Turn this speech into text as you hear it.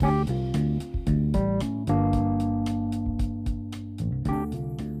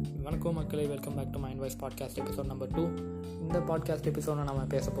வணக்கம் மக்களே, welcome back to mind voice podcast episode number 2. இந்த பாட்காஸ்ட் எபிசோடில் நம்ம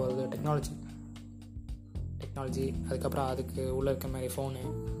பேச போகிறது டெக்னாலஜி, அதுக்கப்புறம் அதுக்கு உள்ளே இருக்க மாதிரி ஃபோனு,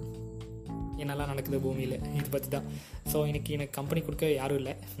 என்னெல்லாம் நடக்குது பூமியில், இது பற்றி தான். ஸோ எனக்கு கம்பெனி கொடுக்க யாரும்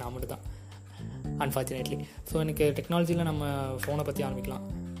இல்லை, நான் மட்டும் தான் அன்ஃபார்ச்சுனேட்லி. ஸோ எனக்கு டெக்னாலஜியில் நம்ம ஃபோனை பற்றி ஆரம்பிக்கலாம்.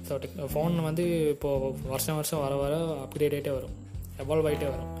 ஸோ ஃபோன் வந்து இப்போது வருஷம் வர வர அப்கிரேடேட்டே வரும், எவால்வ் ஆகிட்டே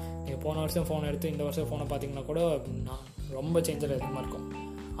வரும். நீங்கள் போன வருஷம் ஃபோன் எடுத்து இந்த வருஷம் ஃபோனை பார்த்தீங்கன்னா கூட ரொம்ப சேஞ்சர் அதிகமாக இருக்கும்.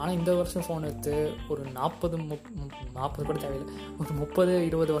 ஆனால் இந்த வருஷம் ஃபோன் எடுத்து ஒரு 40 கூட தேவையில்லை, ஒரு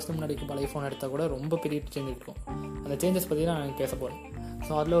 30-20 வருஷம் முன்னாடி பழைய ஃபோன் எடுத்தால் கூட ரொம்ப பெரிய சேஞ்ச் இருக்கும். அந்த சேஞ்சஸ் பற்றி தான் நான் பேச போகிறேன்.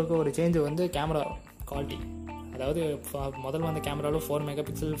 ஸோ அதில் இருக்க ஒரு சேஞ்சு வந்து கேமரா குவாலிட்டி. அதாவது முதல்ல வந்த கேமராவில் 4 mega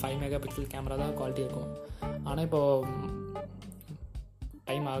pixel 5 mega pixel camera தான் குவாலிட்டி இருக்கும். ஆனால் இப்போது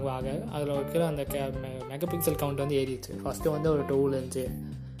டைம் ஆக அதில் இருக்கிற அந்த மெகா பிக்சல் கவுண்ட் வந்து ஏறிடுச்சு. ஃபஸ்ட்டு வந்து ஒரு 2 இருந்துச்சு,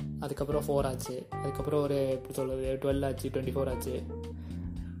 அதுக்கப்புறம் 4 ஆச்சு, அதுக்கப்புறம் ஒரு 12 ஆச்சு, 24 ஆச்சு,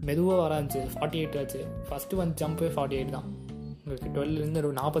 மெதுவாக வர ஆச்சு, 48 ஆச்சு. ஃபஸ்ட்டு வந்து ஜம்ப்பு 48 தான், உங்களுக்கு 12லேருந்து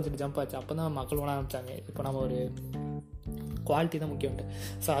ஒரு 48 ஜம்ப் ஆச்சு. அப்போ தான் மக்கள் உணர ஆரம்பித்தாங்க, இப்போ நம்ம ஒரு குவாலிட்டி தான் முக்கியம்ட்டு.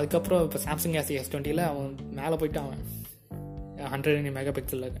 ஸோ அதுக்கப்புறம் இப்போ சாம்சங் கேலக்ஸி S20 அவன் மேலே போயிட்டு அவன் 100 மெகா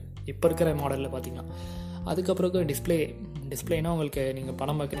பிக்சலில் இப்போ இருக்கிற மாடலில் பார்த்தீங்கன்னா. அதுக்கப்புறம் டிஸ்பிளேனா உங்களுக்கு நீங்கள்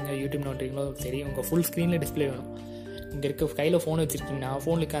படம் பார்க்குறீங்க, யூடியூப் நோட்டுறீங்களோ சரி, உங்கள் ஃபுல் ஸ்க்ரீனில் டிஸ்பிளே வேணும். இங்கே இருக்க கையில் ஃபோன் வச்சுருக்கீங்கன்னா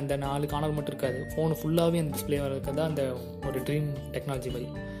ஃபோனுக்கு அந்த 4 கார்னர் மட்டும் இருக்காது, ஃபோன் ஃபுல்லாகவே அந்த டிஸ்பிளே இருக்கிறது தான் அந்த ஒரு ட்ரீம் டெக்னாலஜி மாதிரி.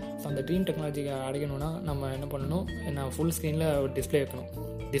 ஸோ அந்த ட்ரீம் டெக்னாலஜிக்கு அடையணும்னா நம்ம என்ன பண்ணணும், ஃபுல் ஸ்க்ரீனில் ஒரு டிஸ்பிளே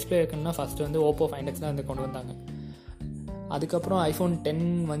வைக்கணும்னா ஃபஸ்ட்டு வந்து ஓப்போ 5X தான் வந்து கொண்டு வந்தாங்க. அதுக்கப்புறம் iPhone 10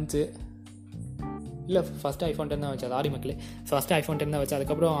 வந்துச்சு. இல்லை, ஃபஸ்ட்டு iPhone 10 தான் வச்சு, அது மக்களே, ஃபஸ்ட்டு iPhone 10 தான் வச்சு.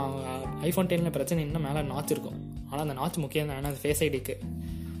 அதுக்கப்புறம் iPhone 10 பிரச்சனை என்ன, மேலே நாச் இருக்கும். ஆனால் அந்த நாச் முக்கியம் தான், ஏன்னா அது ஃபேஸ் ஐடிக்கு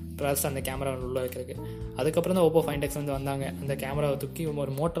ப்ளஸ் அந்த கேமரா உள்ளே வைக்கிறதுக்கு. அதுக்கப்புறம் தான் ஓப்போ 5X வந்து வந்தாங்க. அந்த கேமராவை தூக்கி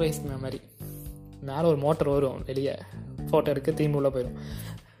ஒரு மோட்டரைஸ் மாதிரி மேலே ஒரு மோட்டர் வரும், வெளியே ஃபோட்டோ எடுக்க திரும்பி உள்ளே போயிடும்.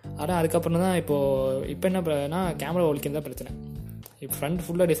 ஆனால் அதுக்கப்புறம் தான் இப்போ என்ன கேமரா ஒழிக்கிறது தான் பிரச்சனை. இப்போ ஃப்ரண்ட்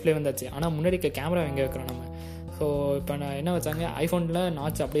ஃபுல்லாக டிஸ்பிளே வந்தாச்சு, ஆனால் முன்னாடி கேமரா எங்கே வைக்கிறோம் நம்ம. ஸோ இப்போ நான் என்ன வச்சாங்க, ஐஃபோனில்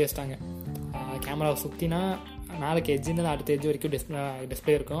நாச் அப்படியே வச்சிட்டாங்க. கேமராவை சுற்றினா நாளைக்கு எட்ஜின்னு அடுத்த எட்ஜ் வரைக்கும்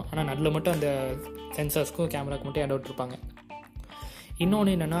டிஸ்பிளே இருக்கும். ஆனால் நடுவில் மட்டும் அந்த சென்சார்ஸ்க்கும் கேமராவுக்கு மட்டும் ஆட் விட்டுருப்பாங்க.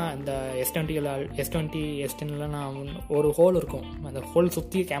 இன்னொன்று என்னென்னா, இந்த S20 நான் ஒரு ஹோல் இருக்கும், அந்த ஹோல்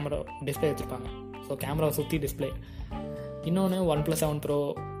சுற்றி கேமரா டிஸ்பிளே வச்சுருப்பாங்க. ஸோ கேமராவை சுற்றி டிஸ்பிளே. இன்னொன்று OnePlus 7 Pro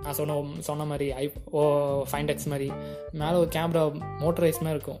நான் சொன்ன மாதிரி 5X மாதிரி மேலே ஒரு கேமரா மோட்டரைஸ்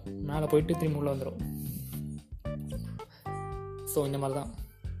மாதிரி இருக்கும், மேலே போயிட்டு திரும்பி உள்ளே வந்துடும். ஸோ இந்த மாதிரி தான்.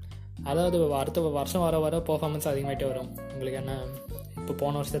 அதாவது அடுத்த வருஷம் வர பர்ஃபார்மன்ஸ் அதிகமாகிட்டே வரும். உங்களுக்கு என்ன, இப்போ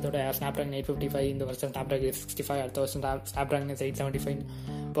போன வருஷத்தோட ஸ்னாப்ட்ராகன் 855, இந்த வருஷம் ஸ்னாப்ட்ராகன் 865, அடுத்த வருஷம் ஸ்னாப்ட்ராகன் 875.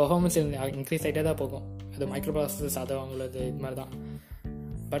 பர்ஃபார்மன்ஸ் இன்க்ரீஸ் ஆகிட்டே தான் போகும். அது மைக்ரோ ப்ராசஸர்ஸ், அது அவங்களது இது மாதிரி தான்.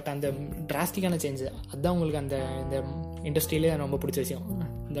 பட் அந்த டிராஸ்டிக்கான சேஞ்சு அதுதான் உங்களுக்கு இந்த இண்டஸ்ட்ரியிலே ரொம்ப பிடிச்ச விஷயம்.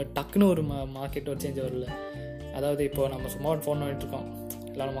 இந்த டக்குன்னு ஒரு மார்க்கெட் ஒரு சேஞ்ச் வரல. அதாவது இப்போ நம்ம சும்மா ஒரு ஃபோன் வாங்கிட்டுருக்கோம்,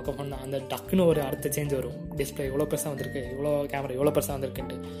 எல்லோரும் மொக்க ஃபோன் தான், அந்த டக்குன்னு ஒரு அடுத்த சேஞ்ச் வரும். டிஸ்பிளே இவ்வளோ பெருசாக வந்திருக்கு, இவ்வளோ கேமரா இவ்வளோ பெருசாக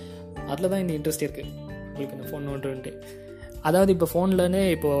வந்திருக்குன்ட்டு. அதில் தான் இந்த இன்ட்ரெஸ்ட் இருக்குது உங்களுக்கு, இந்த ஃபோன் நோண்டுன்ட்டு. அதாவது இப்போ ஃபோன்லன்னு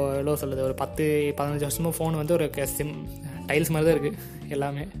இப்போது எவ்வளோ சொல்லுது, ஒரு 10-15 வருஷமாக ஃபோன் வந்து ஒரு டைல்ஸ் மாதிரி தான் இருக்குது.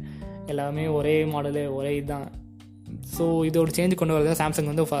 எல்லாமே ஒரே மாடலு, ஒரே இதுதான். ஸோ இதோட சேஞ்ச் கொண்டு வரது சாம்சங்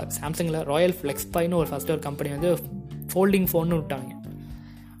வந்து சாம்சங்கில் ராயல் ஃப்ளெக்ஸ்பைன்னு ஒரு ஃபஸ்ட்டு ஒரு கம்பெனி வந்து ஃபோல்டிங் ஃபோன்னு விட்டாங்க.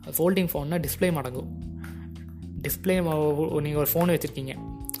 ஃபோல்டிங் ஃபோன்னா டிஸ்பிளே மடங்கும். டிஸ்பிளே நீங்கள் ஒரு ஃபோன் வச்சுருக்கீங்க,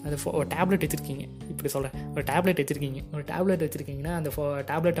 அது ஒரு டேப்லெட் வச்சுருக்கீங்க, இப்படி சொல்கிறேன், ஒரு டேப்லெட் வச்சுருக்கீங்கன்னா அந்த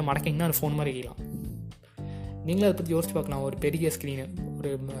டேப்லெட்டை மடக்கிங்கன்னா அந்த ஃபோன் மாதிரி வைக்கலாம். நீங்களும் அதை பற்றி யோசிச்சு பார்க்கலாம். ஒரு பெரிய ஸ்க்ரீனு, ஒரு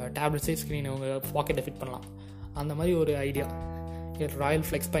டேப்லெட் சைஸ் ஸ்க்ரீனு உங்கள் பாக்கெட்டை ஃபிட் பண்ணலாம். அந்த மாதிரி ஒரு ஐடியா ராயல்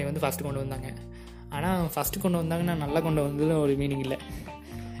ஃப்ளெக்ஸ்பை வந்து ஃபஸ்ட்டு கொண்டு வந்தாங்க. ஆனால் ஃபஸ்ட்டு கொண்டு வந்தாங்கன்னா நல்லா கொண்டு வந்ததுல ஒரு மீனிங் இல்லை.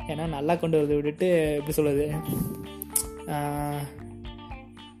 ஏன்னா நல்லா கொண்டு வரதை விட்டுட்டு எப்படி சொல்கிறது,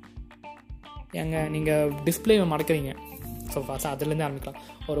 நீங்கள் டிஸ்பிளே மடக்கிறீங்க. ஸோ ஃபஸ்ட்டு அதுலேருந்து ஆரம்பிக்கலாம்.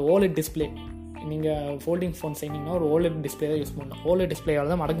 ஒரு OLED டிஸ்பிளே நீங்கள் ஃபோல்டிங் ஃபோன் செய்யணுங்கன்னா ஒரு OLED டிஸ்பிளே தான் யூஸ் பண்ணணும். OLED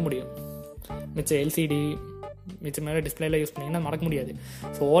டிஸ்பிளேயால் தான் மடக்க முடியும். மிச்சம் LCD மேலே டிஸ்பிளேலாம் யூஸ் பண்ணிங்கன்னா மடக்க முடியாது.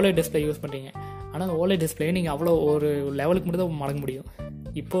 ஸோ OLED டிஸ்பிளே யூஸ் பண்ணுறீங்க. ஆனால் அந்த OLED டிஸ்பிளே நீங்கள் அவ்வளோ ஒரு லெவலுக்கு மட்டும் தான் மடக்க முடியும்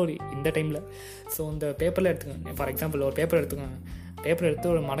இப்போது இந்த டைமில். ஸோ இந்த பேப்பரில் எடுத்துக்கோங்க, ஃபார் எக்ஸாம்பிள் ஒரு பேப்பர் எடுத்து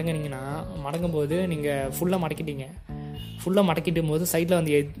ஒரு மடங்குனீங்கன்னா, மடங்கும்போது நீங்கள் ஃபுல்லாக மடக்கிட்டும் போது சைடில்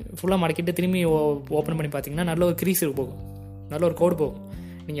வந்து ஃபுல்லாக மடக்கிட்டு திரும்பி ஓப்பன் பண்ணி பார்த்தீங்கன்னா நல்ல ஒரு க்ரீஸ் போகும், நல்ல ஒரு கோடு போகும்.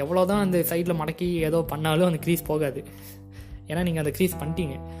 நீங்கள் எவ்வளோ தான் அந்த சைடில் மடக்கி ஏதோ பண்ணாலும் அந்த க்ரீஸ் போகாது, ஏன்னா நீங்கள் அந்த க்ரீஸ்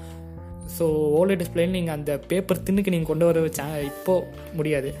பண்ணிட்டீங்க. ஸோ OLED டிஸ்பிளேன்னு நீங்கள் அந்த பேப்பர் தின்னுக்கு நீங்கள் கொண்டு வர இப்போது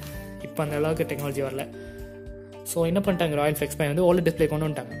முடியாது. இப்போ அந்த அளவுக்கு டெக்னாலஜி வரல. ஸோ என்ன பண்ணிட்டாங்க, ராயல் ஃப்ளெக்ஸ்பை வந்து OLED டிஸ்பிளே கொண்டு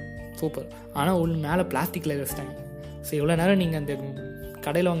வந்துட்டாங்க, சூப்பர். ஆனால் மேலே பிளாஸ்டிக்கில் வச்சுட்டாங்க. ஸோ இவ்வளோ நேரம் நீங்கள் அந்த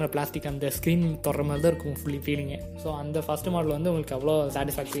கடையில் வாங்குற பிளாஸ்டிக் அந்த ஸ்க்ரீன் தொடுற மாதிரி தான் இருக்கும் ஃபுல்லி ஃபீலிங்கு. ஸோ அந்த ஃபஸ்ட்டு மாடல் வந்து உங்களுக்கு அவ்வளோ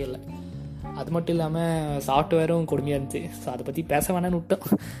சாட்டிஸ்ஃபேக்டரி இல்லை. அது மட்டும் இல்லாமல் சாஃப்ட்வேரும் கொடுமையாக இருந்துச்சு. ஸோ அதை பற்றி பேச வேணான்னு விட்டோம்.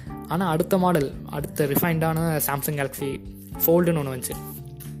 ஆனால் அடுத்த ரிஃபைண்டான சாம்சங் கேலக்ஸி ஃபோல்டுன்னு ஒன்று வந்துச்சு.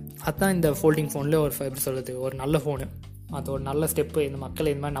 அதுதான் இந்த ஃபோல்டிங் ஃபோனில் எப்படி சொல்கிறது, ஒரு நல்ல ஃபோனு. அது ஒரு நல்ல ஸ்டெப்பு. இந்த மக்கள்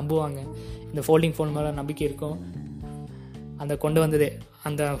இது மாதிரி நம்புவாங்க, இந்த ஃபோல்டிங் ஃபோன் மேலே நம்பிக்கை இருக்கும். அந்த கொண்டு வந்ததே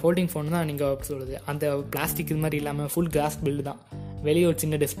அந்த ஃபோல்டிங் ஃபோன் தான். நீங்கள் சொல்கிறது அந்த பிளாஸ்டிக் இது மாதிரி இல்லாமல் ஃபுல் கிளாஸ் பில்டு தான். வெளியே ஒரு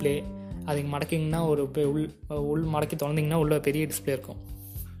சின்ன டிஸ்பிளே, அதுக்கு மடக்கிங்கன்னா ஒரு உள் மடக்கி திறந்திங்கன்னா உள்ள பெரிய டிஸ்பிளே இருக்கும்.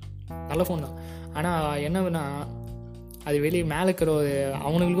 நல்ல ஃபோன் தான். ஆனால் என்னன்னா அது வெளியே மேலே இருக்கிற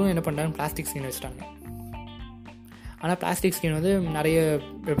அவங்களுக்கும் என்ன பண்ணுறாங்க, பிளாஸ்டிக் ஸ்க்ரீன் வச்சுட்டாங்க. ஆனால் பிளாஸ்டிக் ஸ்க்ரீன் வந்து நிறைய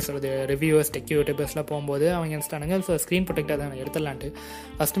எப்படி சொல்கிறது, ரிவ்யூவர்ஸ் டெக் யூடியூபர்ஸ்லாம் போகும்போது அவங்க நினச்சிட்டானுங்க ஸோ ஸ்க்ரீன் ப்ரொடெக்டாக தான் எடுத்துடலான்ட்டு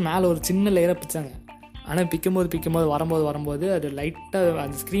ஃபஸ்ட்டு மேலே ஒரு சின்ன லேயராக பிச்சாங்க. ஆனால் பிக்கும்போது வரும்போது அது லைட்டாக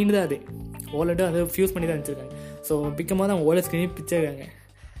அந்த ஸ்க்ரீன் தான் அது ஓலட்டு அதை ஃபியூஸ் பண்ணி தான் வச்சுருக்காங்க. ஸோ பிக்கும்போது அவங்க ஓலட் ஸ்க்ரீனே பிச்சிருக்காங்க.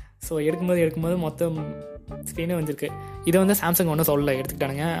 ஸோ எடுக்கும்போது மொத்தம் ஸ்க்ரீனே வந்துருக்கு. இதை வந்து சாம்சங் ஒன்றும் சொல்லலை,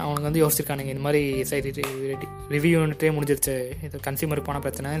 எடுத்துக்கிட்டானுங்க. அவங்க வந்து யோசிச்சிருக்கானுங்க இந்த மாதிரி சரி ரிவ்யூன்ட்டே முடிஞ்சிருச்சு, இது கன்சியூமருக்கு போன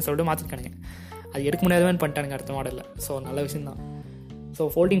பிரச்சனைன்னு சொல்லிட்டு மாற்றிருக்கானுங்க. அது எடுக்க முடியாதவன்னு பண்ணிட்டானுங்க அடுத்த மாடலில். ஸோ நல்ல விஷயந்தான். ஸோ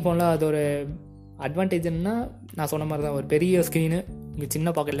ஃபோல்டிங் ஃபோனில் அது ஒரு அட்வான்டேஜ்னா நான் சொன்ன மாதிரி தான், ஒரு பெரிய ஸ்க்ரீனு இங்கே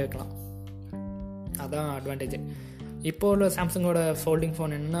சின்ன பாக்கெட்டில் வைக்கலாம், அதுதான் அட்வான்டேஜ். இப்போது உள்ள சாம்சங்கோட ஃபோல்டிங்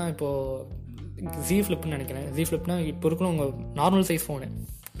ஃபோன் என்னன்னா, இப்போது ஜி ஃப்ளிப்னு நினைக்கிறேன். ஜி ஃப்ளிப்னா இப்போ இருக்கிற உங்கள் நார்மல் சைஸ்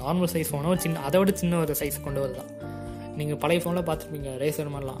ஃபோனோ சின்ன அதை விட சின்ன ஒரு சைஸ் கொண்டு வரலாம். நீங்கள் பழைய ஃபோனில் பார்த்துருப்பீங்க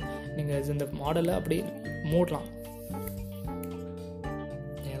ரேசர் மாதிரிலாம். நீங்கள் இந்த மாடலில் அப்படி மூடலாம்.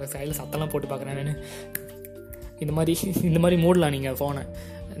 சைடில் சத்தம்லாம் போட்டு பார்க்குறேன் நான். இந்த மாதிரி மூடலாம் நீங்கள் ஃபோனை.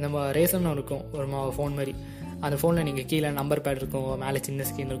 நம்ம ரேசர்னு இருக்கும் ஒரு ஃபோன் மாதிரி. அந்த ஃபோனில் நீங்கள் கீழே நம்பர் பேட் இருக்கும், மேலே சின்ன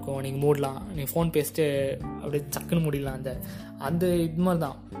ஸ்க்ரீன் இருக்கும், நீங்கள் மூடலாம். நீங்கள் ஃபோன் பேசிட்டு அப்படியே சக்குன்னு மூடிடலாம். அந்த இது மாதிரி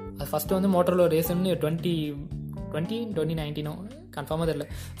தான். அது ஃபஸ்ட்டு வந்து மோட்டரோல ரேசர்னு 2019 கன்ஃபார்மாக தெரியல.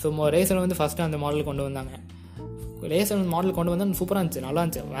 ஸோ ரேசர் வந்து ஃபஸ்ட்டு அந்த மாடல் கொண்டு வந்தாங்க. ரேசர் மாடல் கொண்டு வந்தால் சூப்பராக இருந்துச்சு, நல்லா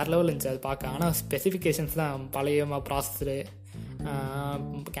இருந்துச்சு, வேறு லெவலில் இருந்துச்சு அது பார்க்க. ஆனால் ஸ்பெசிஃபிகேஷன்ஸ் தான் பழைய ப்ராசஸரு,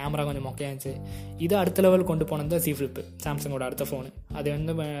 கேமரா கொஞ்சம் மொக்கையாக இருந்துச்சு. இது அடுத்த லெவல் கொண்டு போனது தான் ஜி ஃப்ளிப்பு, சாம்சங்கோட அடுத்த ஃபோனு. அது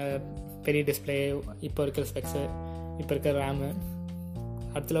வந்து பெரிய டிஸ்பிளே, இப்போ இருக்கிற ஸ்பெக்ஸு, இப்போ இருக்கிற ரேமு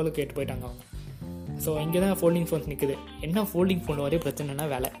அடுத்த லெவலுக்கு கேட்டு போயிட்டாங்க அவங்க. ஸோ இங்கே தான் ஃபோல்டிங் ஃபோன்ஸ் நிற்குது. என்ன ஃபோல்டிங் ஃபோன் வரையும் பிரச்சனைனா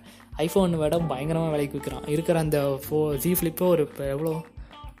விலை. ஐஃபோன் விட பயங்கரமாக விலைக்கு விற்கிறான். இருக்கிற அந்த ஜி ஃப்ளிப்போ ஒரு இப்போ எவ்வளோ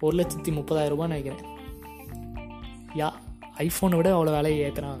 1,30,000 நினைக்கிறேன். ஐஃபோனை விட அவ்வளோ விலையை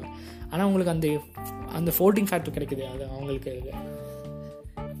ஏற்றுறாங்க. ஆனால் உங்களுக்கு அந்த ஃபோல்டிங் ஃபேக்டர் கிடைக்குது, அது அவங்களுக்கு.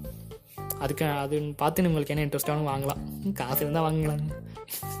 அதுக்கு அது பார்த்து உங்களுக்கு என்ன இன்ட்ரெஸ்டானு வாங்கலாம். காசு இருந்தால் வாங்கலாம்,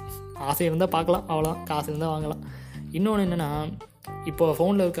 ஆசை இருந்தால் பார்க்கலாம், அவ்வளோதான். காசு இருந்தால் வாங்கலாம். இன்னொன்று என்னென்னா, இப்போ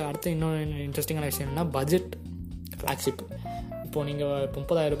ஃபோனில் இருக்க அடுத்த இன்னொன்று இன்ட்ரெஸ்டிங்கான விஷயம் என்னென்னா பட்ஜெட் ஃப்ளாக்ஷிப். இப்போது நீங்கள்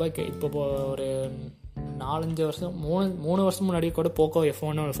 30,000 இப்போ ஒரு 4-5 வருஷம் 3 வருஷம் முன்னாடி கூட போக்கோ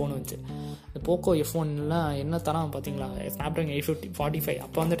F1 ஒரு ஃபோன் வந்துச்சு. இந்த போக்கோ F1லாம் என்ன தரான் பார்த்தீங்களா, ஸ்னாப்ட்ராகன் 845.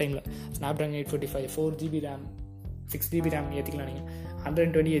 அப்போ அந்த டைமில் Snapdragon 845 4GB RAM 6GB RAM ஏற்றிக்கலாம் நீங்கள்,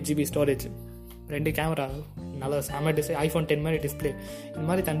 128GB ஸ்டோரேஜ், 2 கேமரா, நல்ல செம டிஸ்பிளே, iPhone 10 மாதிரி டிஸ்பிளே, இந்த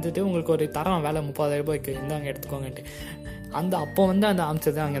மாதிரி தந்துட்டு உங்களுக்கு ஒரு தரம் வேலை 30,000 இந்தாங்க எடுத்துக்கோங்கன்ட்டு. அப்போ வந்து அந்த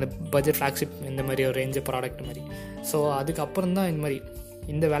அமைச்சது அங்கே அந்த பட்ஜெட் ஃப்ளாக்ஷிப் இந்த மாதிரி ஒரு ரேஞ்சு ப்ராடக்ட் மாதிரி. ஸோ அதுக்கப்புறம் தான் இந்த மாதிரி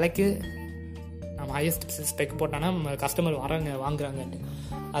இந்த விலைக்கு நம்ம ஹையஸ்ட் ஸ்பெக் போட்டோன்னா நம்ம கஸ்டமர் வாங்குறாங்கன்ட்டு.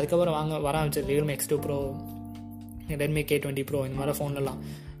 அதுக்கப்புறம் வர ஆரம்பிச்சது Realme X2 Pro, Redmi K20 Pro, இந்த மாதிரி ஃபோன்லாம்.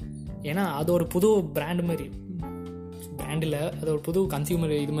 ஏன்னா அது ஒரு புது பிராண்டு மாதிரி, பிராண்டில் அது ஒரு புது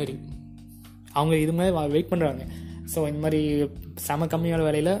கன்சியூமர் இது மாதிரி, அவங்க இது மாதிரி வெயிட் பண்ணுறாங்க. ஸோ இந்த மாதிரி செம கம்மியான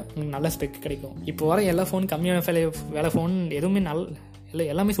விலையில் நல்ல ஸ்பெக் கிடைக்கும். இப்போ வர எல்லா ஃபோன் கம்மியான விலை ஃபோன் எதுவுமே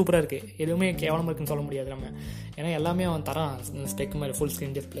எல்லாமே சூப்பராக இருக்குது, எதுவுமே கேவலமாக இருக்குன்னு சொல்ல முடியாது நம்ம. ஏன்னா எல்லாமே அவன் தரான் ஸ்பெக் மாதிரி, ஃபுல்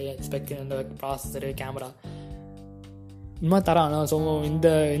ஸ்க்ரீன் டிஸ்பிளே, ஸ்பெக், இந்த ப்ராசஸரு, கேமரா, இந்த மாதிரி தரான். ஸோ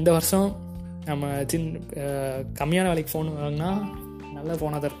இந்த வருஷம் நம்ம கம்மியான விலைக்கு ஃபோன் வாங்கினா நல்ல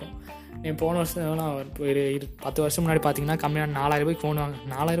ஃபோனாக தான் இருக்கும். போன வருஷம்லாம் ஒரு 10 வருஷம் முன்னாடி பார்த்தீங்கன்னா கம்மியான 4,000 ஃபோன் வாங்க,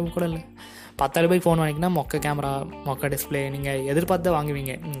 4,000 கூட இல்லை, 10,000 ஃபோன் வாங்கினா மொக்க கேமரா, மொக்க டிஸ்பிளே, நீங்கள் எதிர்பார்த்து தான்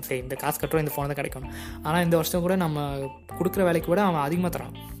வாங்குவீங்க. சரி இந்த காசு கட்டுறோம், இந்த ஃபோனை தான் கிடைக்கும். ஆனால் இந்த வருஷம் கூட நம்ம கொடுக்குற வேலைக்கு கூட அவன் அதிகமாக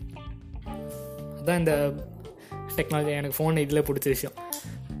தரான். அதுதான் இந்த டெக்னாலஜி எனக்கு ஃபோன் இதில் பிடிச்ச விஷயம்.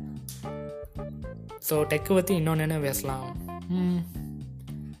 ஸோ டெக்கை பற்றி இன்னொன்று என்ன பேசலாம்.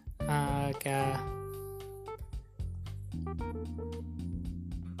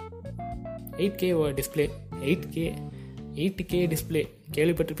 8K டிஸ்பிளே, 8K டிஸ்பிளே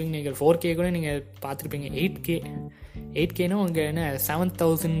கேள்விப்பட்டிருப்பீங்க நீங்கள். 4K கூட நீங்கள் பார்த்துருப்பீங்க. 8Kனா உங்கள் என்ன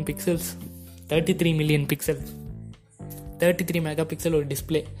 7,000 pixels, 33 million pixels, 33 mega pixel ஒரு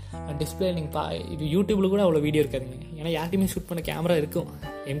டிஸ்பிளே. டிஸ்பிளே நீங்கள் இது யூடியூப்பில் கூட அவ்வளோ வீடியோ இருக்காதுங்க. ஏன்னா யார்ட்டையுமே ஷூட் பண்ண கேமரா இருக்கும்.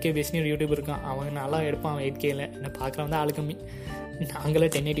 MK பேஸ்னு ஒரு யூடியூப் இருக்கான், அவன் நல்லா எடுப்பான் 8Kல. என்ன பார்க்குறவன் தான் ஆளு கம்மி. நாங்களே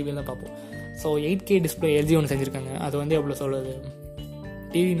 1080p தான் பார்ப்போம். ஸோ 8K டிஸ்பிளே LG ஒன்று செஞ்சுருக்காங்க. அது வந்து எவ்வளோ சொல்கிறது,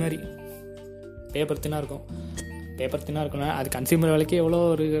 டிவி மாதிரி பேப்பர் தின்னாக இருக்கும்னா அது கன்சியூமர் விலைக்கு எவ்வளோ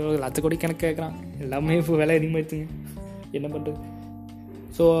ஒரு 1,00,000 கோடி கணக்கு கேட்குறான். எல்லாமே இப்போ விலை அதிகமாகிடுச்சுங்க, என்ன பண்ணுறது.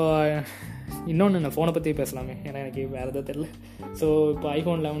 ஸோ இன்னொன்று நான் ஃபோனை பற்றி பேசலாமே, ஏன்னா எனக்கு வேறு எதாவது தெரில. ஸோ இப்போ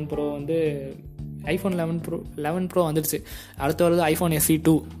iPhone 11 Pro வந்து iPhone 11 Pro வந்துடுச்சு. அடுத்து வருது iPhone SE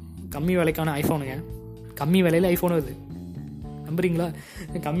 2, கம்மி விலைக்கான ஐஃபோனுங்க. கம்மி விலையில் ஐஃபோன் வருது, நம்புறீங்களா?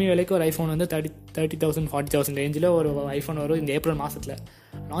 கம்மி விலைக்கு ஒரு ஐஃபோன் வந்து 30,000 40,000 ரேஞ்சில் ஒரு ஐஃபோன் வரும். இந்த ஏப்ரல் மாதத்தில்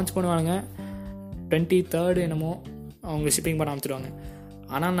லான்ச் பண்ணுவாங்க. 23rd என்னமோ அவங்க ஷிப்பிங் பண்ண ஆரம்பிச்சிடுவாங்க.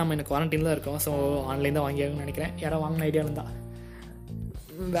 ஆனால் நம்ம எனக்கு குவாரண்டைனில் தான் இருக்கோம். ஸோ ஆன்லைன் தான் வாங்கியாகணும்னு நினைக்கிறேன். யாராவது வாங்கின ஐடியா இருந்தால்.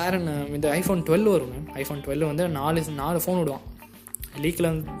 வேறு என்ன, இந்த iPhone 12 வரும். iPhone 12 வந்து 4 ஃபோன் விடுவான். லீக்கில்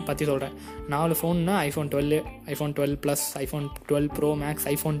பற்றி சொல்கிறேன். 4 ஃபோன்னா iPhone 12, iPhone 12 Plus, iPhone 12 Pro Max,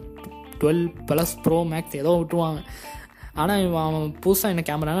 iPhone 12 Plus Pro Max ஏதோ விட்டுருவாங்க. ஆனால் அவன் புதுசாக என்ன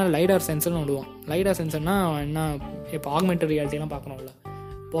கேமரானா லைடார் சென்சர்னு விடுவான். லைடார் சென்சர்னால் என்ன, இப்போ ஆக்மெண்டட் ரியாலிட்டிலாம் பார்க்கணும்ல,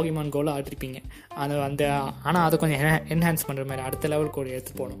 போகிமான் கோவில் ஆட்டிருப்பீங்க அது அந்த. ஆனால் அதை கொஞ்சம் என்ஹான்ஸ் பண்ணுற மாதிரி அடுத்த லெவலுக்கு ஒரு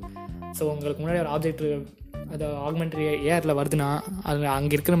எடுத்து போகணும். ஸோ உங்களுக்கு முன்னாடி ஒரு ஆப்ஜெக்ட் அது ஆக்மெண்டட் ஏரில் வருதுன்னா அது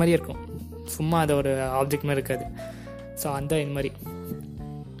அங்கே இருக்கிற மாதிரியே இருக்கும், சும்மா அது ஒரு ஆப்ஜெக்ட் மாதிரி இருக்காது. ஸோ அந்த இந்த மாதிரி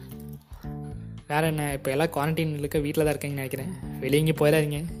வேறு என்ன, இப்போ எல்லாம் குவாரண்டைன் இருக்க வீட்டில் தான் இருக்கீங்கன்னு நினைக்கிறேன். வெளியே இங்கே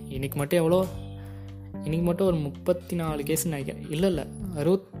போயிடாதீங்க. இன்றைக்கி மட்டும் ஒரு 34 கேஸ்ன்னு நினைக்கிறேன். இல்லை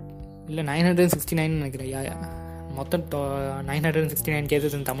 969 நினைக்கிறேன். மொத்தம் 969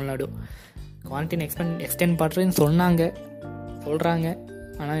 cases in Tamil Nadu. Quarantine extend பண்ணுறேன்னு சொல்கிறாங்க.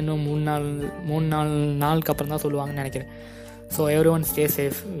 ஆனால் இன்னும் 3-4 நாளுக்கு அப்புறம் தான் சொல்லுவாங்கன்னு நினைக்கிறேன். ஸோ எவ்ரிஒன் ஸ்டே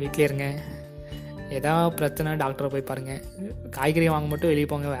சேஃப், வீட்டிலே இருங்க. ஏதாவது பிரச்சனை டாக்டரை போய் பாருங்கள். காய்கறி வாங்க மட்டும் வெளியே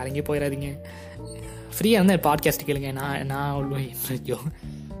போங்க, வேற எங்கேயும் போயிடாதீங்க. ஃப்ரீயாக இருந்தால் பாட்காஸ்ட் கேளுங்க. நான் அவ்வளோ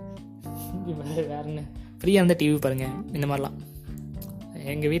வேற என்ன, ஃப்ரீயாக இருந்தால் டிவி பாருங்கள். இந்த மாதிரிலாம்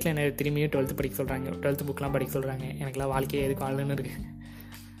எங்கள் வீட்டில் என்ன திரும்பியும் 12th படிக்க சொல்கிறாங்க, 12th புக்கெலாம் படிக்க சொல்கிறாங்க. எனக்குலாம் வாழ்க்கையே எதுக்கு ஆளுன்னு இருக்குது.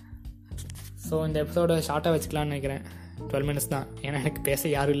 ஸோ இந்த எபிசோட ஷார்ட்டாக வச்சுக்கலான்னு நினைக்கிறேன். 12 minutes தான், ஏன்னா எனக்கு பேச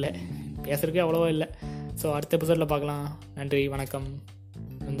யாரும் இல்லை, பேசுறதுக்கே அவ்வளோவா இல்லை. ஸோ அடுத்த எபிசோடில் பார்க்கலாம். நன்றி, வணக்கம்.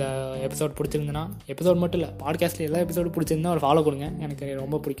 இந்த எபிசோட் பிடிச்சிருந்துன்னா, எபிசோட் மட்டும் இல்லை பாட்காஸ்ட்டில் எல்லா எபிசோடும் பிடிச்சிருந்தா ஒரு ஃபாலோ கொடுங்க, எனக்கு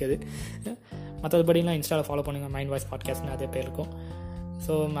ரொம்ப பிடிக்காது. மற்றபடிலாம் இன்ஸ்டாவில் ஃபாலோ பண்ணுங்கள், மைண்ட் வாய்ஸ் பாட்காஸ்ட்னு அதே பேர் இருக்கும்.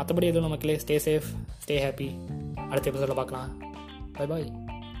 ஸோ மற்றபடி எதுவும் நமக்குள்ளே ஸ்டே சேஃப், ஸ்டே ஹாப்பி. அடுத்த எபிசோடில் பார்க்கலாம். Bye bye.